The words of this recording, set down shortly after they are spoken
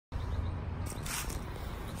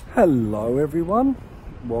Hello everyone,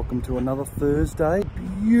 welcome to another Thursday.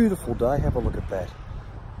 Beautiful day, have a look at that.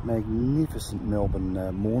 Magnificent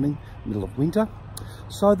Melbourne morning, middle of winter.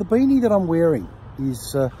 So the beanie that I'm wearing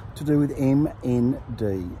is to do with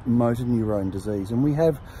MND, motor neurone disease. And we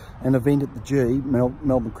have an event at the G,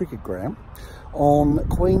 Melbourne Cricket Ground, on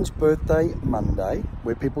Queen's birthday Monday,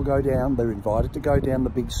 where people go down, they're invited to go down the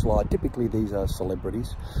big slide. Typically these are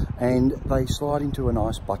celebrities, and they slide into an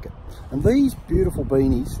ice bucket. And these beautiful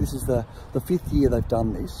beanies, this is the 5th year they've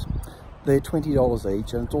done this, they're $20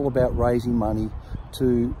 each, and it's all about raising money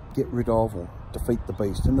to get rid of or defeat the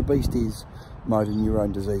beast. And the beast is motor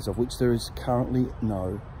neurone disease, of which there is currently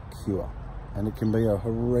no cure, and it can be a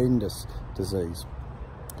horrendous disease.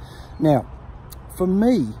 Now, for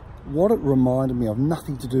me, what it reminded me of,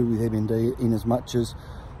 nothing to do with MND in as much as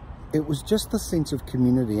it was just the sense of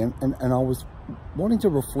community, and I was wanting to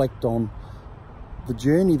reflect on the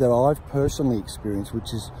journey that I've personally experienced,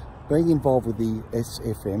 which is being involved with the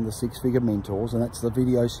SFM, the Six Figure Mentors, and that's the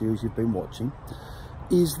video series you've been watching,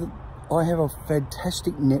 is that I have a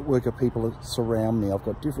fantastic network of people that surround me. I've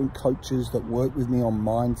got different coaches that work with me on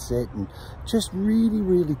mindset and just really,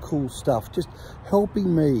 really cool stuff, just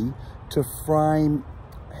helping me to frame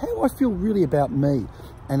how I feel really about me.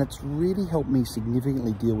 And it's really helped me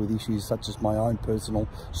significantly deal with issues such as my own personal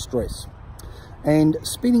stress. And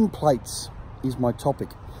spinning plates is my topic.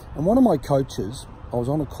 And one of my coaches, I was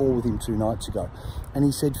on a call with him 2 nights ago, and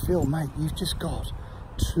he said, "Phil, mate, you've just got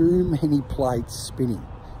too many plates spinning.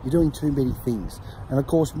 You're doing too many things." And of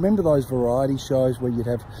course, remember those variety shows where you'd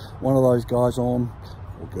have one of those guys on,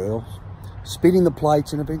 or girls, spinning the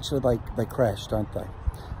plates, and eventually they crash, don't they?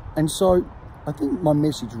 And so I think my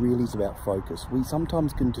message really is about focus. We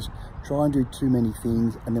sometimes can just try and do too many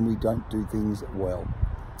things, and then we don't do things well.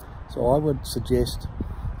 So I would suggest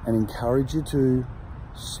and encourage you to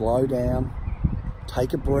slow down,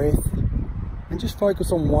 take a breath, and just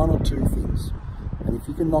focus on 1 or 2 things. And if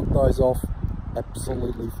you can knock those off,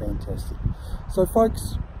 absolutely fantastic. So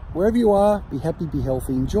folks, wherever you are, be happy, be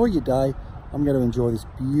healthy, enjoy your day. I'm going to enjoy this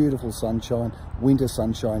beautiful sunshine, winter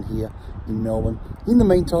sunshine here in Melbourne. In the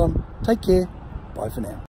meantime, take care. Bye for now.